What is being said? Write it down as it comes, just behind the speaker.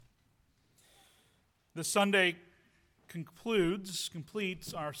This Sunday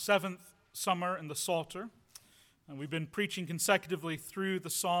completes our seventh summer in the Psalter. And we've been preaching consecutively through the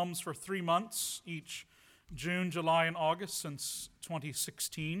Psalms for 3 months, each June, July, and August since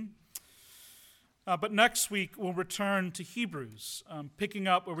 2016. But next week we'll return to Hebrews, picking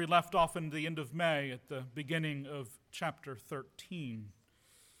up where we left off in the end of May at the beginning of chapter 13.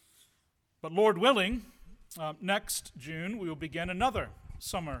 But Lord willing, next June we will begin another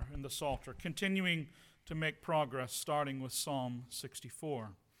summer in the Psalter, continuing to make progress, starting with Psalm 64.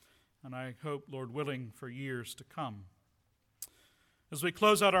 And I hope, Lord willing, for years to come. As we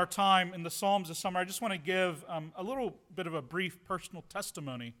close out our time in the Psalms this summer, I just want to give a little bit of a brief personal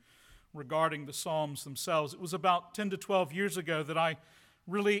testimony regarding the Psalms themselves. It was about 10 to 12 years ago that I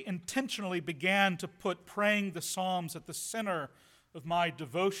really intentionally began to put praying the Psalms at the center of my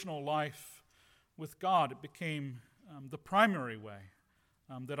devotional life with God. It became the primary way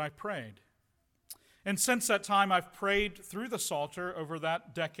that I prayed. And since that time, I've prayed through the Psalter over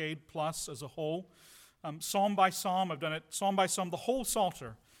that decade plus as a whole, psalm by psalm. I've done it psalm by psalm, the whole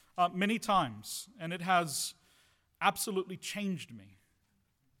Psalter, many times, and it has absolutely changed me.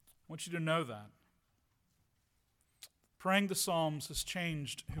 I want you to know that. Praying the Psalms has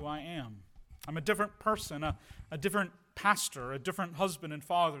changed who I am. I'm a different person, a different pastor, a different husband and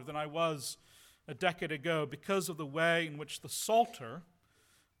father than I was a decade ago because of the way in which the Psalter,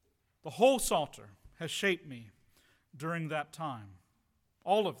 the whole Psalter, has shaped me during that time.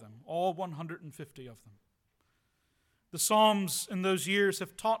 All of them, all 150 of them. The Psalms in those years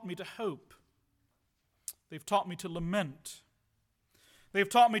have taught me to hope. They've taught me to lament. They've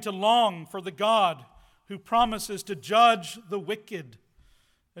taught me to long for the God who promises to judge the wicked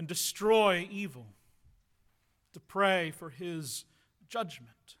and destroy evil, to pray for his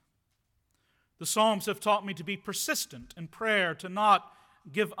judgment. The Psalms have taught me to be persistent in prayer, to not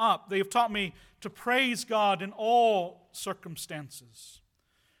give up. They have taught me to praise God in all circumstances.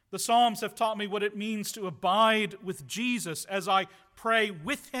 The Psalms have taught me what it means to abide with Jesus as I pray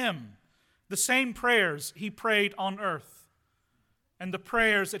with him the same prayers he prayed on earth and the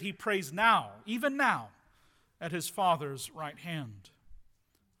prayers that he prays now, even now, at his Father's right hand.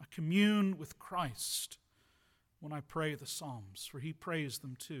 I commune with Christ when I pray the Psalms, for he prays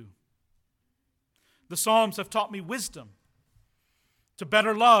them too. The Psalms have taught me wisdom, to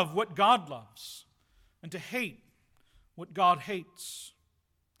better love what God loves, and to hate what God hates.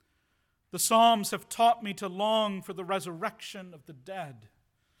 The Psalms have taught me to long for the resurrection of the dead,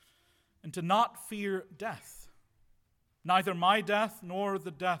 and to not fear death, neither my death nor the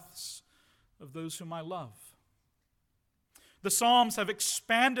deaths of those whom I love. The Psalms have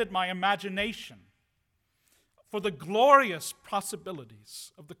expanded my imagination for the glorious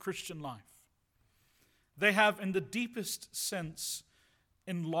possibilities of the Christian life. They have, in the deepest sense,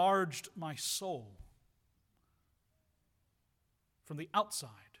 enlarged my soul from the outside.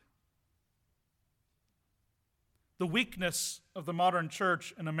 The weakness of the modern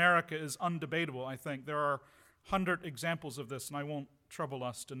church in America is undebatable, I think. There are 100 examples of this, and I won't trouble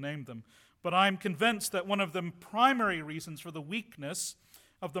us to name them. But I'm convinced that one of the primary reasons for the weakness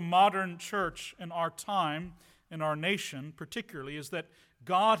of the modern church in our time, in our nation particularly, is that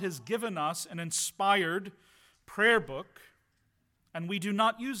God has given us an inspired prayer book, and we do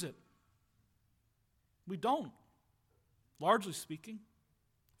not use it. We don't, largely speaking.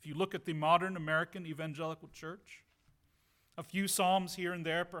 If you look at the modern American evangelical church, a few psalms here and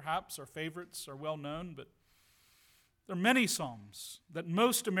there perhaps are favorites, are well known, but there are many psalms that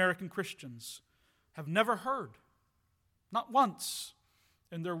most American Christians have never heard, not once,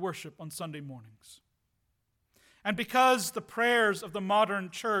 in their worship on Sunday mornings. And because the prayers of the modern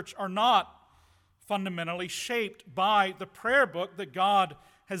church are not fundamentally shaped by the prayer book that God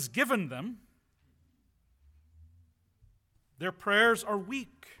has given them, their prayers are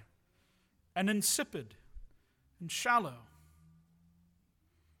weak and insipid and shallow.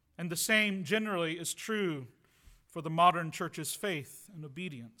 And the same generally is true for the modern church's faith and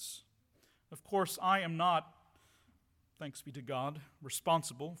obedience. Of course, I am not, thanks be to God,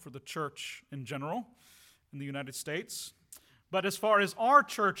 responsible for the church in general in the United States. But as far as our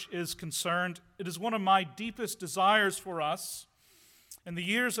church is concerned, it is one of my deepest desires for us in the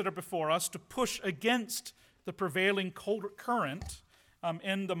years that are before us to push against the prevailing current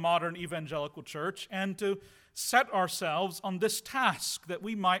in the modern evangelical church and to set ourselves on this task that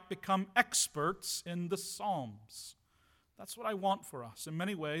we might become experts in the Psalms. That's what I want for us, in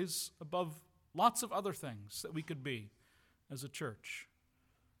many ways, above lots of other things that we could be as a church.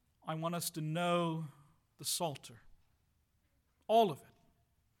 I want us to know the Psalter, all of it.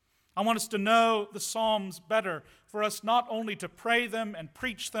 I want us to know the Psalms better, for us not only to pray them and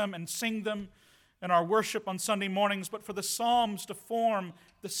preach them and sing them in our worship on Sunday mornings, but for the Psalms to form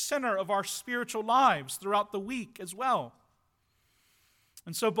the center of our spiritual lives throughout the week as well.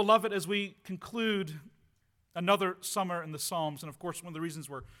 And so, beloved, as we conclude another summer in the Psalms, and of course one of the reasons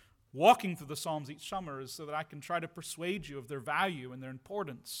we're walking through the Psalms each summer is so that I can try to persuade you of their value and their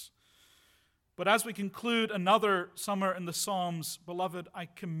importance. But as we conclude another summer in the Psalms, beloved, I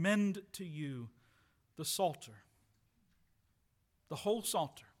commend to you the Psalter, the whole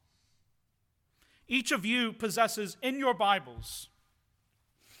Psalter. Each of you possesses in your Bibles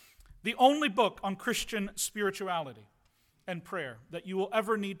the only book on Christian spirituality and prayer that you will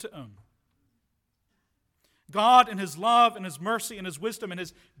ever need to own. God, in His love and His mercy and His wisdom and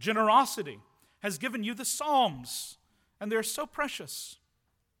His generosity, has given you the Psalms, and they're so precious.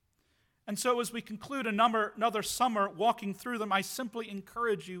 And so as we conclude another summer walking through them, I simply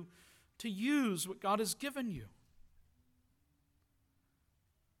encourage you to use what God has given you.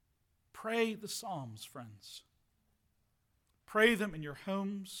 Pray the Psalms, friends. Pray them in your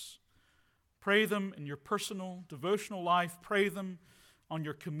homes. Pray them in your personal devotional life. Pray them on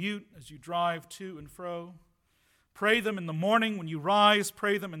your commute as you drive to and fro. Pray them in the morning when you rise.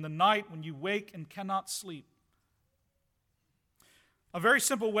 Pray them in the night when you wake and cannot sleep. A very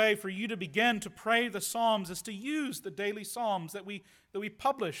simple way for you to begin to pray the Psalms is to use the daily Psalms that we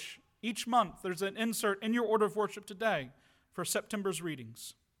publish each month. There's an insert in your order of worship today for September's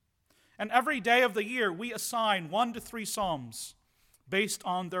readings. And every day of the year, we assign 1 to 3 Psalms based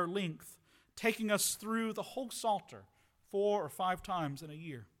on their length, taking us through the whole Psalter 4 or 5 times in a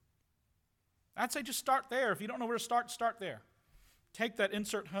year. I'd say just start there. If you don't know where to start there. Take that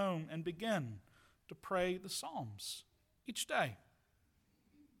insert home and begin to pray the Psalms each day.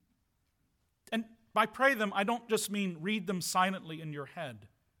 And by pray them, I don't just mean read them silently in your head,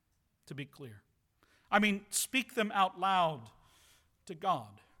 to be clear. I mean speak them out loud to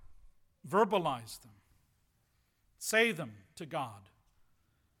God. Verbalize them. Say them to God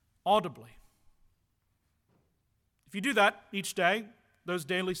audibly. If you do that each day, those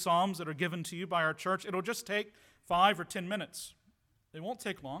daily Psalms that are given to you by our church, it'll just take 5 or 10 minutes. It won't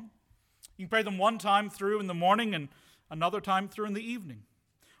take long. You can pray them one time through in the morning and another time through in the evening.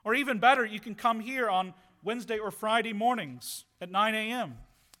 Or even better, you can come here on Wednesday or Friday mornings at 9 a.m.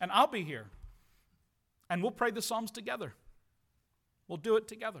 and I'll be here. And we'll pray the Psalms together. We'll do it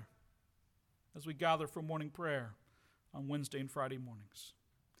together as we gather for morning prayer on Wednesday and Friday mornings.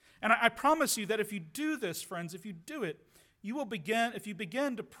 And I promise you that if you do this, friends, if you do it, if you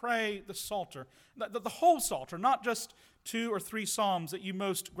begin to pray the Psalter, the whole Psalter, not just 2 or 3 Psalms that you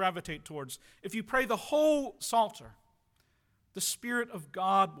most gravitate towards, if you pray the whole Psalter, the Spirit of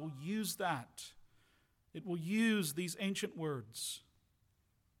God will use that. It will use these ancient words,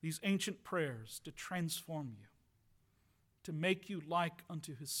 these ancient prayers to transform you, to make you like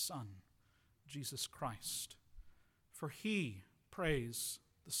unto His Son, Jesus Christ. For He prays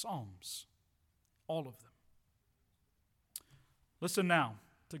the Psalms, all of them. Listen now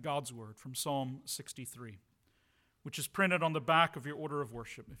to God's word from Psalm 63, which is printed on the back of your order of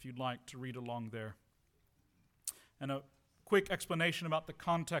worship, if you'd like to read along there. And a quick explanation about the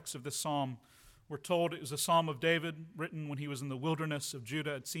context of this psalm. We're told it was a psalm of David written when he was in the wilderness of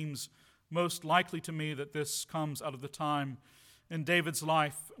Judah. It seems most likely to me that this comes out of the time in David's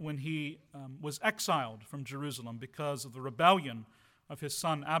life when he was exiled from Jerusalem because of the rebellion of his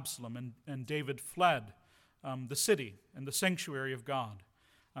son Absalom, and David fled the city and the sanctuary of God,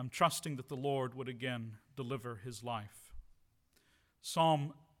 trusting that the Lord would again deliver his life.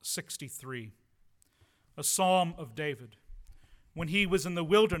 Psalm 63, a psalm of David when he was in the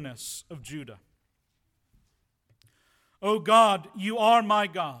wilderness of Judah. O God, you are my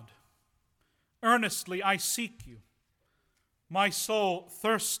God. Earnestly I seek you. My soul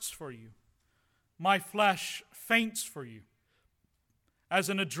thirsts for you. My flesh faints for you, as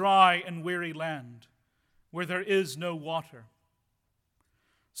in a dry and weary land where there is no water.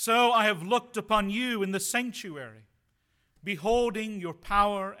 So I have looked upon you in the sanctuary, beholding your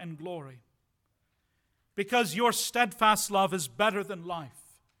power and glory. Because your steadfast love is better than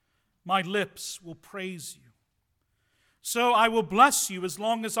life, my lips will praise you. So I will bless you as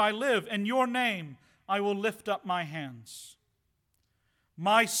long as I live, and your name I will lift up my hands.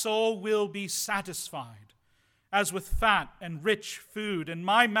 My soul will be satisfied as with fat and rich food, and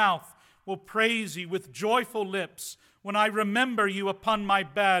my mouth will praise you with joyful lips when I remember you upon my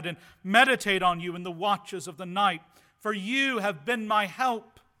bed and meditate on you in the watches of the night. For you have been my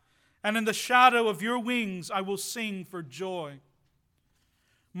help, and in the shadow of your wings I will sing for joy.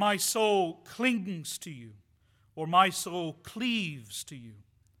 My soul clings to you, or my soul cleaves to you.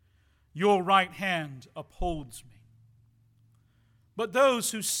 Your right hand upholds me. But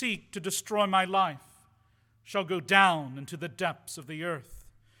those who seek to destroy my life shall go down into the depths of the earth.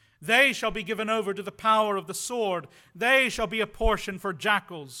 They shall be given over to the power of the sword. They shall be a portion for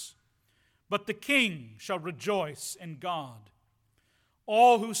jackals. But the king shall rejoice in God.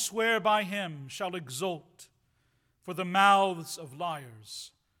 All who swear by him shall exult, for the mouths of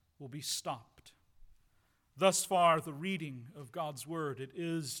liars will be stopped. Thus far, the reading of God's word. It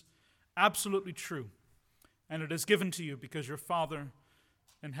is absolutely true, and it is given to you because your Father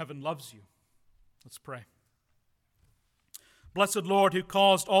in heaven loves you. Let's pray. Blessed Lord, who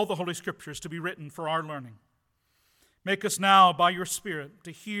caused all the Holy Scriptures to be written for our learning, make us now, by your Spirit,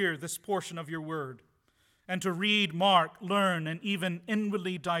 to hear this portion of your word, and to read, mark, learn, and even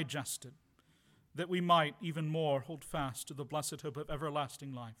inwardly digest it, that we might even more hold fast to the blessed hope of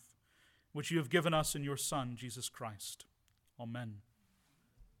everlasting life, which you have given us in your Son, Jesus Christ. Amen.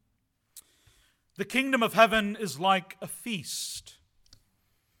 The kingdom of heaven is like a feast.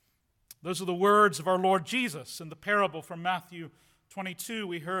 Those are the words of our Lord Jesus in the parable from Matthew 22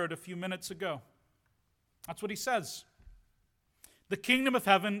 we heard a few minutes ago. That's what he says. The kingdom of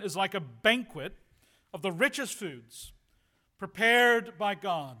heaven is like a banquet of the richest foods prepared by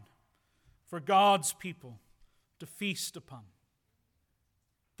God for God's people to feast upon.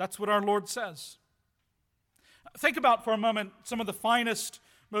 That's what our Lord says. Think about for a moment some of the finest,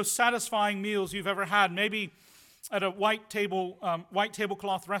 most satisfying meals you've ever had. Maybe at a white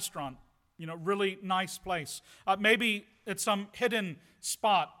tablecloth restaurant, really nice place. Maybe at some hidden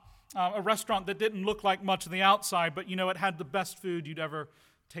spot, a restaurant that didn't look like much on the outside, but it had the best food you'd ever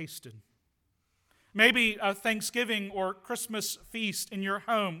tasted. Maybe a Thanksgiving or Christmas feast in your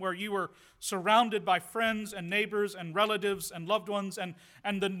home where you were surrounded by friends and neighbors and relatives and loved ones,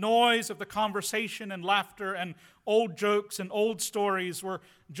 and the noise of the conversation and laughter and old jokes and old stories were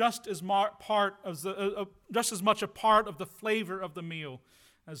just as much a part of the flavor of the meal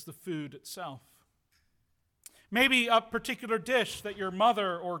as the food itself. Maybe a particular dish that your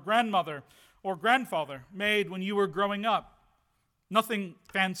mother or grandmother or grandfather made when you were growing up. Nothing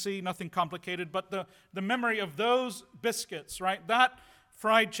fancy, nothing complicated, but the memory of those biscuits, right? That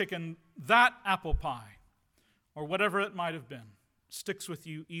fried chicken, that apple pie, or whatever it might have been, sticks with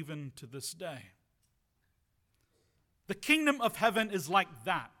you even to this day. The kingdom of heaven is like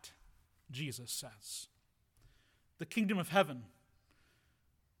that, Jesus says. The kingdom of heaven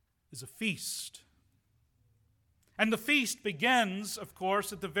is a feast. And the feast begins, of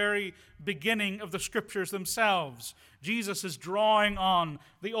course, at the very beginning of the Scriptures themselves. Jesus is drawing on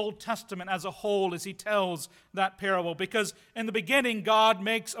the Old Testament as a whole as he tells that parable, because in the beginning, God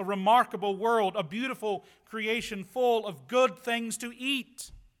makes a remarkable world, a beautiful creation full of good things to eat.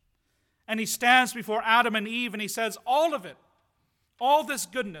 And he stands before Adam and Eve and he says, all of it, all this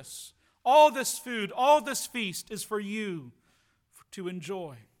goodness, all this food, all this feast is for you to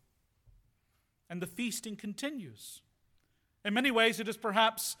enjoy. And the feasting continues. In many ways, it is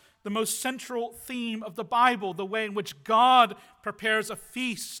perhaps the most central theme of the Bible, the way in which God prepares a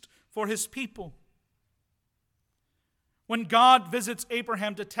feast for his people. When God visits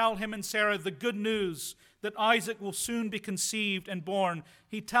Abraham to tell him and Sarah the good news that Isaac will soon be conceived and born,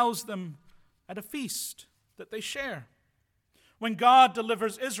 he tells them at a feast that they share. When God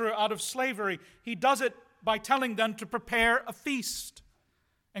delivers Israel out of slavery, he does it by telling them to prepare a feast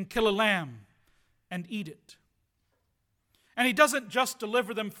and kill a lamb and eat it. And he doesn't just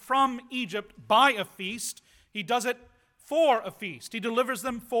deliver them from Egypt by a feast, he does it for a feast. He delivers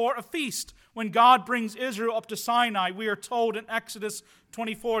them for a feast. When God brings Israel up to Sinai, we are told in Exodus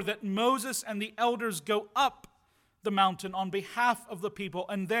 24 that Moses and the elders go up the mountain on behalf of the people,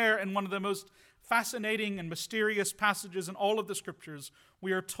 and there, in one of the most fascinating and mysterious passages in all of the Scriptures,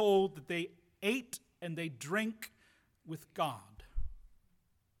 we are told that they ate and they drank with God.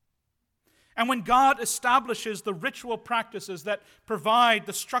 And when God establishes the ritual practices that provide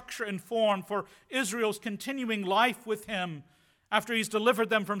the structure and form for Israel's continuing life with him after he's delivered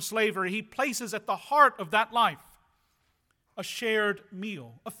them from slavery, he places at the heart of that life a shared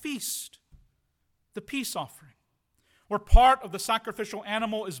meal, a feast, the peace offering, where part of the sacrificial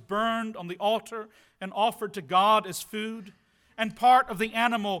animal is burned on the altar and offered to God as food, and part of the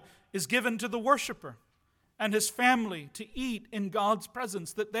animal is given to the worshiper and his family to eat in God's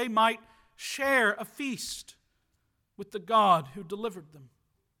presence, that they might share a feast with the God who delivered them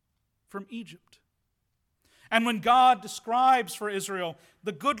from Egypt. And when God describes for Israel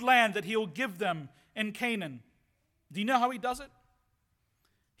the good land that he will give them in Canaan, do you know how he does it?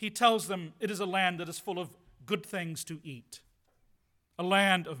 He tells them it is a land that is full of good things to eat, a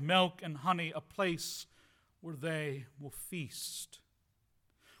land of milk and honey, a place where they will feast.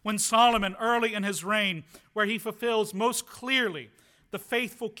 When Solomon, early in his reign, where he fulfills most clearly the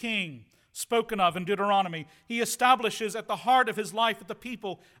faithful king spoken of in Deuteronomy, he establishes at the heart of his life with the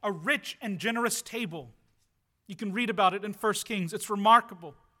people a rich and generous table. You can read about it in 1 Kings. It's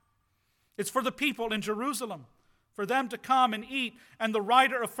remarkable. It's for the people in Jerusalem, for them to come and eat. And the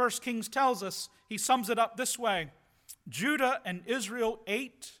writer of 1 Kings tells us, he sums it up this way: Judah and Israel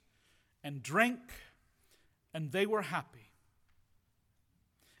ate and drank, and they were happy.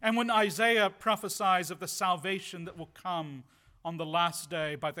 And when Isaiah prophesies of the salvation that will come on the last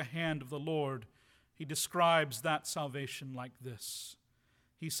day by the hand of the Lord, he describes that salvation like this.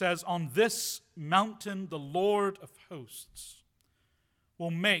 He says, "On this mountain the Lord of hosts will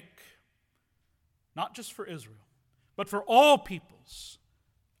make, not just for Israel, but for all peoples,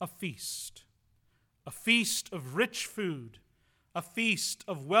 a feast of rich food, a feast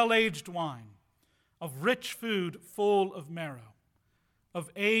of well-aged wine, of rich food full of marrow,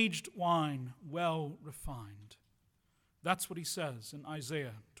 of aged wine well refined." That's what he says in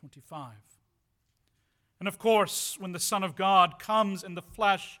Isaiah 25. And of course, when the Son of God comes in the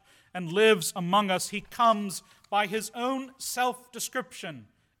flesh and lives among us, he comes by his own self-description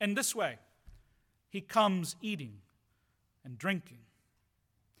in this way. He comes eating and drinking.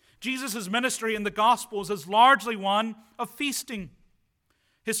 Jesus' ministry in the Gospels is largely one of feasting.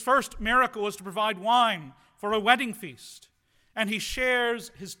 His first miracle is to provide wine for a wedding feast, and he shares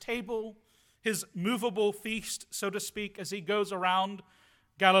his table, his movable feast, so to speak, as he goes around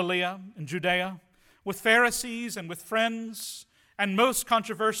Galilee and Judea with Pharisees and with friends, and most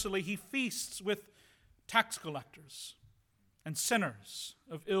controversially, he feasts with tax collectors and sinners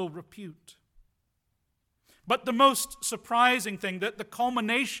of ill repute. But the most surprising thing, that the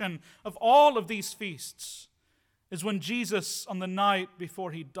culmination of all of these feasts, is when Jesus, on the night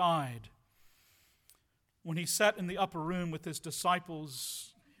before he died, when he sat in the upper room with his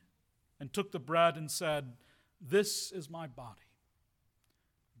disciples and took the bread and said, "This is my body,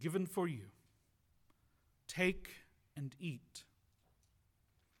 given for you. Take and eat."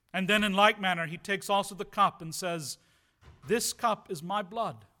 And then in like manner, he takes also the cup and says, "This cup is my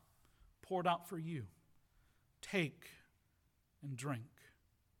blood, poured out for you. Take and drink."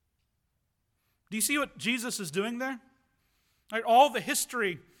 Do you see what Jesus is doing there? Right, all the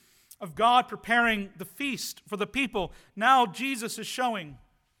history of God preparing the feast for the people, now Jesus is showing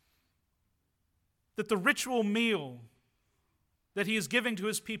that the ritual meal that he is giving to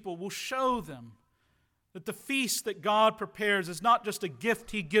his people will show them that the feast that God prepares is not just a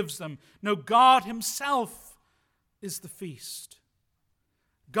gift he gives them. No, God himself is the feast.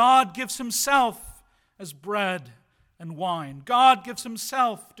 God gives himself as bread and wine. God gives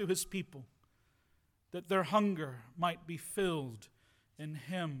himself to his people that their hunger might be filled in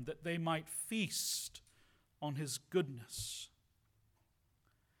him, that they might feast on his goodness.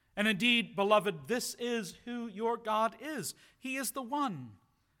 And indeed, beloved, this is who your God is. He is the one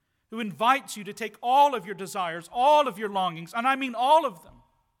who invites you to take all of your desires, all of your longings, and I mean all of them,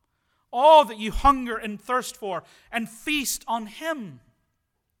 all that you hunger and thirst for, and feast on him.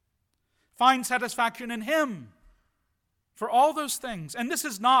 Find satisfaction in him for all those things. And this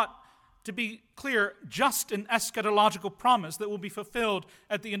is not, to be clear, just an eschatological promise that will be fulfilled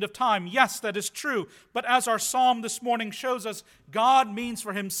at the end of time. Yes, that is true. But as our psalm this morning shows us, God means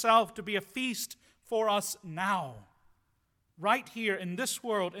for himself to be a feast for us now. Right here in this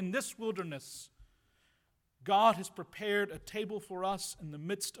world, in this wilderness, God has prepared a table for us in the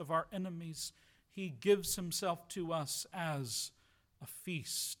midst of our enemies. He gives himself to us as a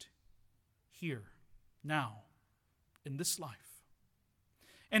feast here, now, in this life.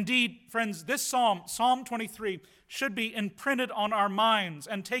 Indeed, friends, this psalm, Psalm 23, should be imprinted on our minds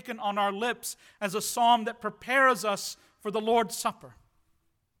and taken on our lips as a psalm that prepares us for the Lord's Supper.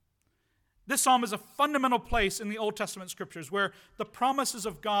 This psalm is a fundamental place in the Old Testament scriptures where the promises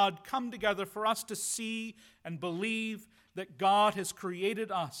of God come together for us to see and believe that God has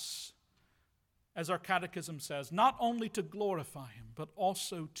created us, as our catechism says, not only to glorify him, but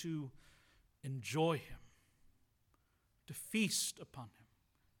also to enjoy him, to feast upon him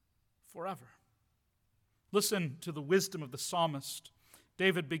forever. Listen to the wisdom of the psalmist.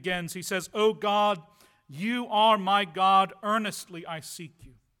 David begins, he says, "O God, you are my God, earnestly I seek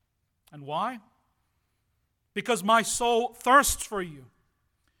you." And why? Because my soul thirsts for you.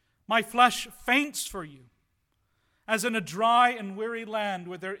 My flesh faints for you, as in a dry and weary land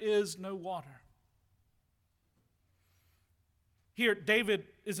where there is no water. Here, David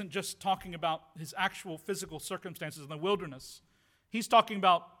isn't just talking about his actual physical circumstances in the wilderness. He's talking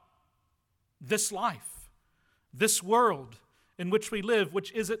about this life, this world in which we live,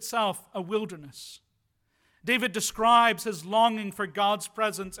 which is itself a wilderness. David describes his longing for God's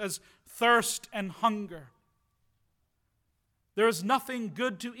presence as thirst and hunger. There is nothing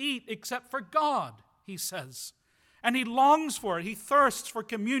good to eat except for God, he says. And he longs for it. He thirsts for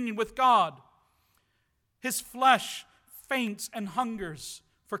communion with God. His flesh faints and hungers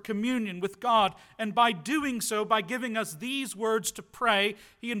for communion with God. And by doing so, by giving us these words to pray,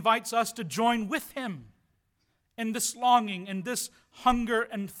 he invites us to join with him in this longing, in this hunger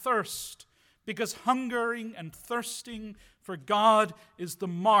and thirst. Because hungering and thirsting for God is the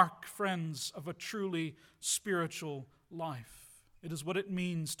mark, friends, of a truly spiritual life. It is what it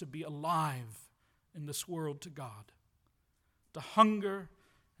means to be alive in this world to God. To hunger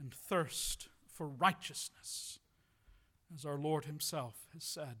and thirst for righteousness, as our Lord himself has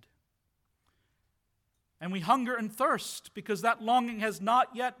said. And we hunger and thirst because that longing has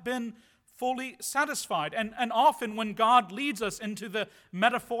not yet been fully satisfied. And often when God leads us into the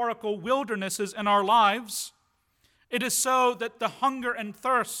metaphorical wildernesses in our lives, it is so that the hunger and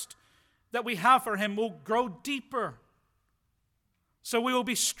thirst that we have for him will grow deeper. So we will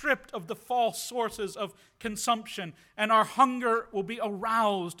be stripped of the false sources of consumption, and our hunger will be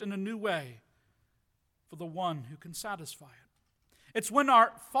aroused in a new way for the one who can satisfy it. It's when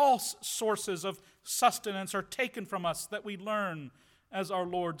our false sources of sustenance are taken from us that we learn, as our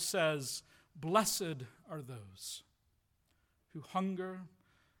Lord says, "Blessed are those who hunger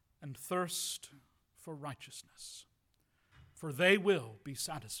and thirst for righteousness, for they will be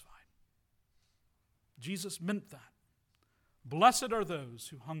satisfied." Jesus meant that. Blessed are those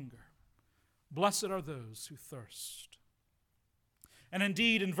who hunger. Blessed are those who thirst. And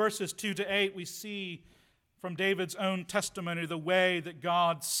indeed, in verses 2 to 8, we see from David's own testimony the way that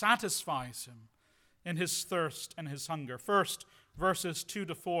God satisfies him in his thirst and his hunger. First, verses 2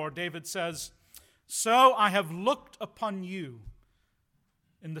 to 4, David says, "So I have looked upon you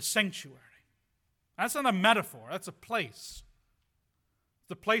in the sanctuary." That's not a metaphor, that's a place.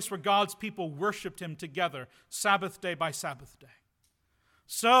 The place where God's people worshiped him together, Sabbath day by Sabbath day.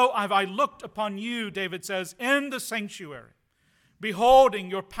 "So have I looked upon you," David says, "in the sanctuary, beholding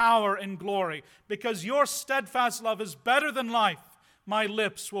your power and glory. Because your steadfast love is better than life, my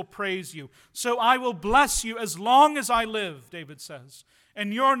lips will praise you. So I will bless you as long as I live," David says.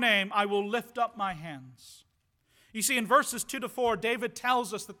 "In your name I will lift up my hands." You see, in verses 2 to 4, David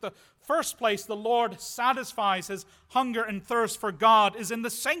tells us that the first place the Lord satisfies his hunger and thirst for God is in the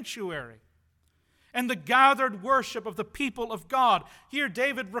sanctuary and the gathered worship of the people of God. Here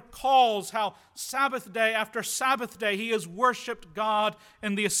David recalls how Sabbath day after Sabbath day he has worshiped God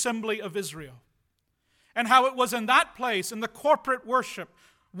in the assembly of Israel. And how it was in that place, in the corporate worship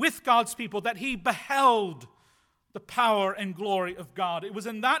with God's people, that he beheld the power and glory of God. It was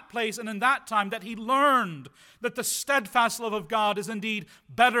in that place and in that time that he learned that the steadfast love of God is indeed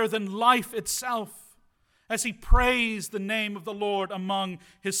better than life itself, as he praised the name of the Lord among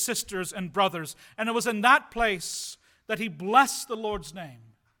his sisters and brothers. And it was in that place that he blessed the Lord's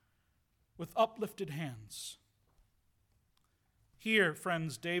name with uplifted hands. Here,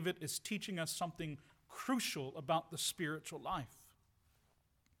 friends, David is teaching us something crucial about the spiritual life.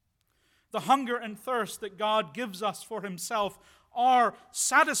 The hunger and thirst that God gives us for himself are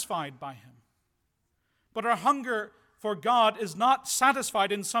satisfied by him. But our hunger for God is not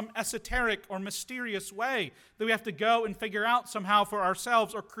satisfied in some esoteric or mysterious way that we have to go and figure out somehow for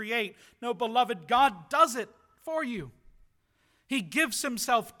ourselves or create. No, beloved, God does it for you. He gives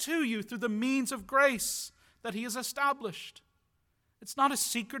himself to you through the means of grace that he has established. It's not a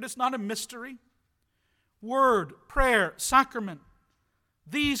secret, it's not a mystery. Word, prayer, sacrament.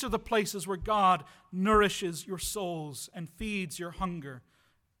 These are the places where God nourishes your souls and feeds your hunger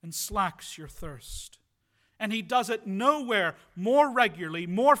and slacks your thirst. And he does it nowhere more regularly,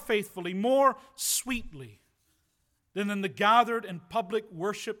 more faithfully, more sweetly than in the gathered and public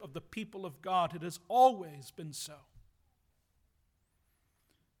worship of the people of God. It has always been so.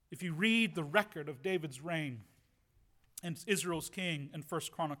 If you read the record of David's reign and Israel's king in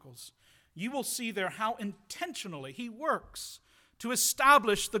 1 Chronicles, you will see there how intentionally he works to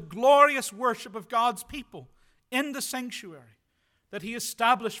establish the glorious worship of God's people in the sanctuary that he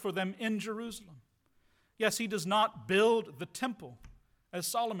established for them in Jerusalem. Yes, he does not build the temple as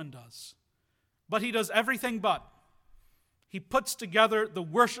Solomon does, but he does everything but. He puts together the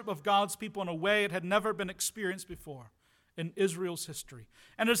worship of God's people in a way it had never been experienced before in Israel's history.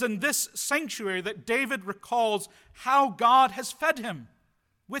 And it is in this sanctuary that David recalls how God has fed him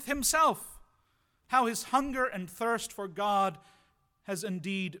with himself, how his hunger and thirst for God has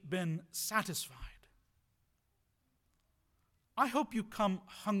indeed been satisfied. I hope you come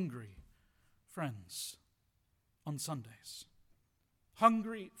hungry, friends, on Sundays.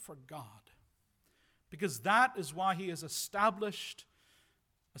 Hungry for God. Because that is why he has established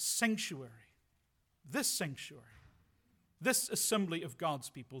a sanctuary, this sanctuary, this assembly of God's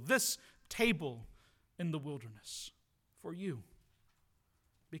people, this table in the wilderness for you,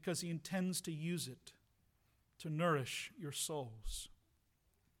 because he intends to use it to nourish your souls.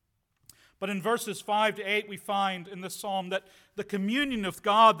 But in verses 5 to 8, we find in this psalm that the communion of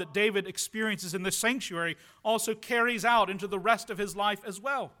God that David experiences in the sanctuary also carries out into the rest of his life as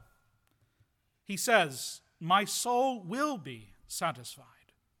well. He says, "My soul will be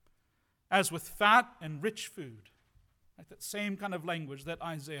satisfied, as with fat and rich food." Like that same kind of language that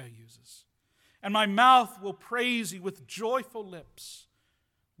Isaiah uses. "And my mouth will praise you with joyful lips."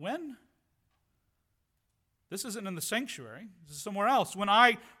 When? This isn't in the sanctuary. This is somewhere else. "When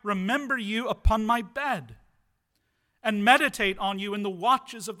I remember you upon my bed and meditate on you in the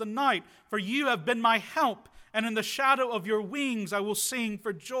watches of the night, for you have been my help, and in the shadow of your wings I will sing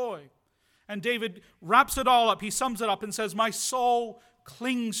for joy." And David wraps it all up. He sums it up and says, "My soul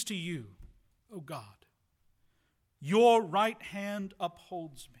clings to you, O God. Your right hand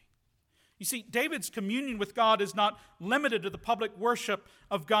upholds me." You see, David's communion with God is not limited to the public worship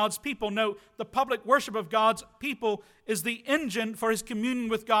of God's people. No, the public worship of God's people is the engine for his communion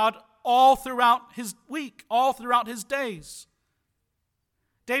with God all throughout his week, all throughout his days.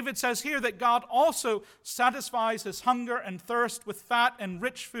 David says here that God also satisfies his hunger and thirst with fat and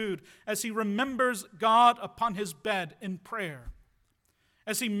rich food as he remembers God upon his bed in prayer,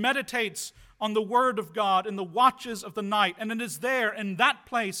 as he meditates on the word of God in the watches of the night. And it is there, in that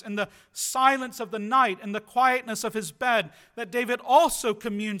place, in the silence of the night, in the quietness of his bed, that David also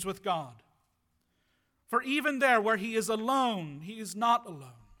communes with God. For even there where he is alone, he is not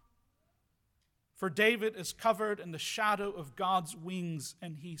alone. For David is covered in the shadow of God's wings,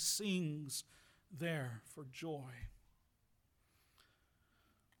 and he sings there for joy.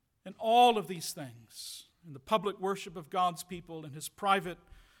 In all of these things, in the public worship of God's people, in his private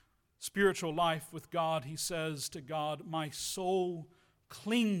spiritual life with God, he says to God, "My soul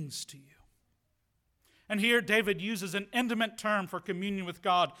clings to you." And here David uses an intimate term for communion with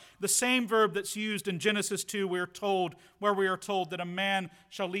God, the same verb that's used in Genesis 2, where we are told that a man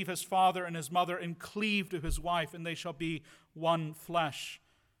shall leave his father and his mother and cleave to his wife, and they shall be one flesh.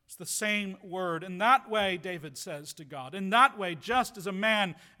 It's the same word. In that way, David says to God, in that way, just as a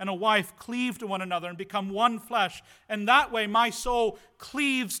man and a wife cleave to one another and become one flesh, in that way my soul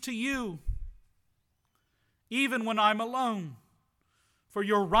cleaves to you, even when I'm alone. For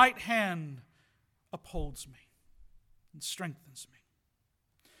your right hand upholds me and strengthens me.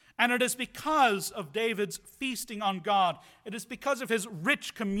 And it is because of David's feasting on God, it is because of his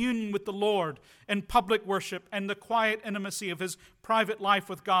rich communion with the Lord in public worship and the quiet intimacy of his private life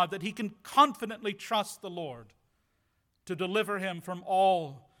with God, that he can confidently trust the Lord to deliver him from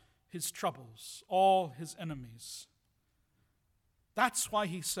all his troubles, all his enemies. That's why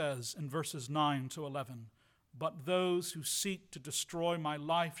he says in verses 9 to 11, "But those who seek to destroy my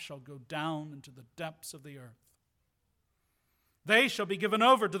life shall go down into the depths of the earth. They shall be given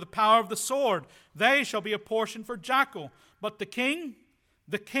over to the power of the sword. They shall be a portion for jackal. But the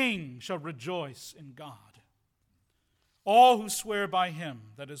king shall rejoice in God. All who swear by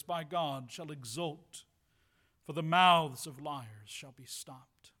him, that is by God, shall exult, for the mouths of liars shall be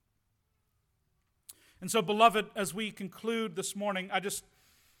stopped." And so, beloved, as we conclude this morning, I just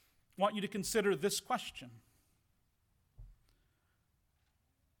want you to consider this question.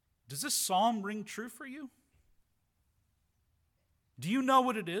 Does this psalm ring true for you? Do you know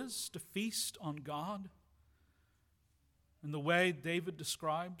what it is to feast on God in the way David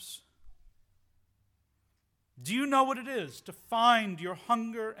describes? Do you know what it is to find your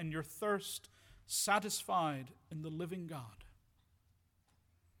hunger and your thirst satisfied in the living God?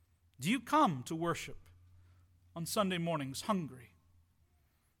 Do you come to worship on Sunday mornings hungry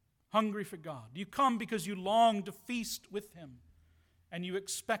for God? Do you come because you long to feast with him and you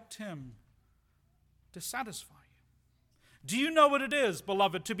expect him to satisfy you? Do you know what it is,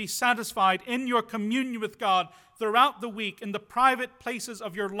 beloved, to be satisfied in your communion with God throughout the week, in the private places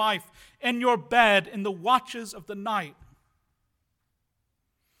of your life, in your bed, in the watches of the night?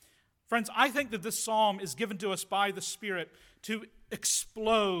 Friends, I think that this psalm is given to us by the Spirit to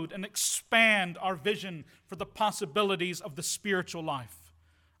explode and expand our vision for the possibilities of the spiritual life,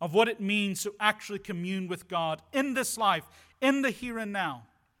 of what it means to actually commune with God in this life, in the here and now.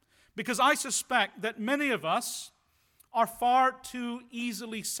 Because I suspect that many of us are far too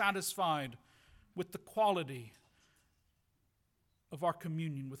easily satisfied with the quality of our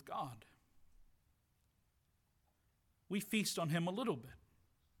communion with God. We feast on him a little bit,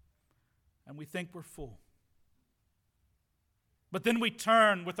 and we think we're full. But then we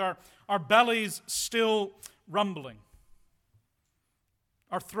turn with our bellies still rumbling,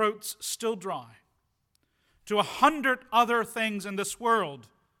 our throats still dry, to 100 other things in this world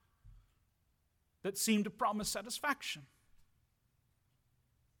that seem to promise satisfaction.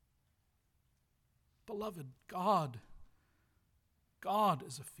 Beloved, God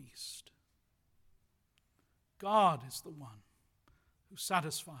is a feast. God is the one who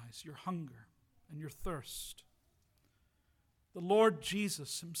satisfies your hunger and your thirst. The Lord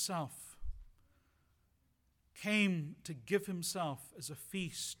Jesus himself came to give himself as a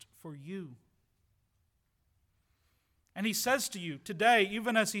feast for you. And he says to you today,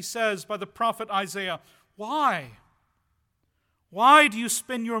 even as he says by the prophet Isaiah, why? Why do you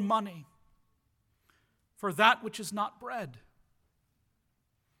spend your money for that which is not bread,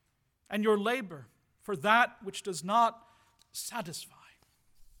 and your labor for that which does not satisfy?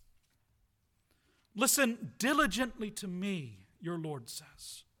 Listen diligently to me, your Lord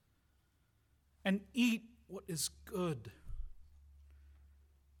says, and eat what is good,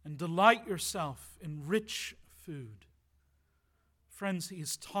 and delight yourself in rich food. Friends, he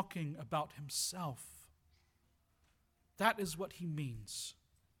is talking about himself. That is what he means.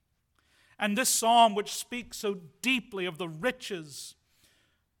 And this psalm, which speaks so deeply of the riches,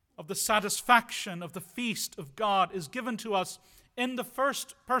 of the satisfaction of the feast of God, is given to us in the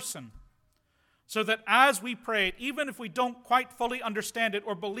first person, so that as we pray it, even if we don't quite fully understand it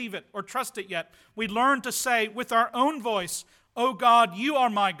or believe it or trust it yet, we learn to say with our own voice, "O God, you are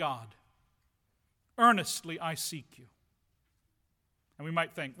my God. Earnestly I seek you." And we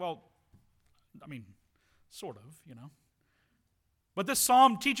might think, well, sort of, But this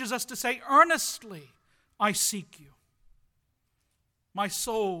psalm teaches us to say, "Earnestly I seek you. My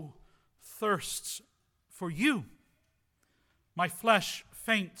soul thirsts for you. My flesh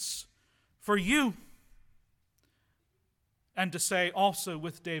faints for you." And to say also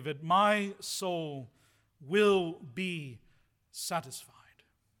with David, "My soul will be satisfied,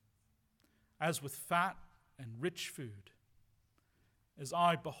 as with fat and rich food, as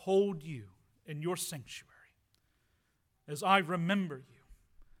I behold you in your sanctuary, as I remember you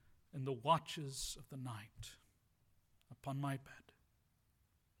in the watches of the night upon my bed."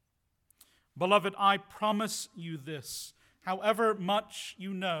 Beloved, I promise you this, however much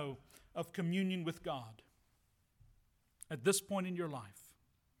you know of communion with God, at this point in your life,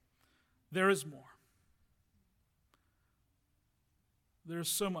 there is more. There is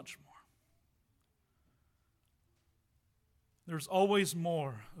so much more. There's always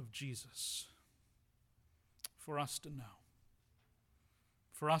more of Jesus for us to know,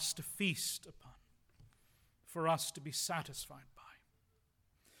 for us to feast upon, for us to be satisfied by.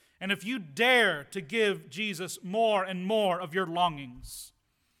 And if you dare to give Jesus more and more of your longings,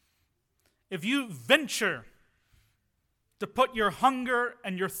 if you venture to put your hunger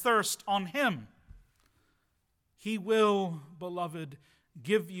and your thirst on him, he will, beloved,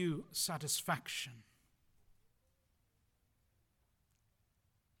 give you satisfaction.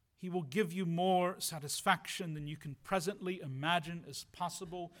 He will give you more satisfaction than you can presently imagine is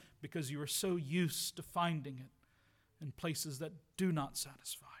possible, because you are so used to finding it in places that do not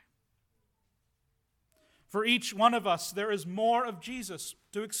satisfy. For each one of us, there is more of Jesus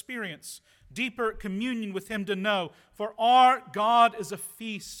to experience, deeper communion with him to know. For our God is a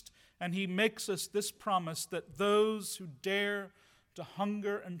feast, and he makes us this promise, that those who dare to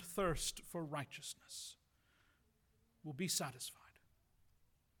hunger and thirst for righteousness will be satisfied.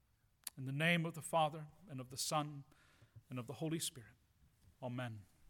 In the name of the Father, and of the Son, and of the Holy Spirit. Amen.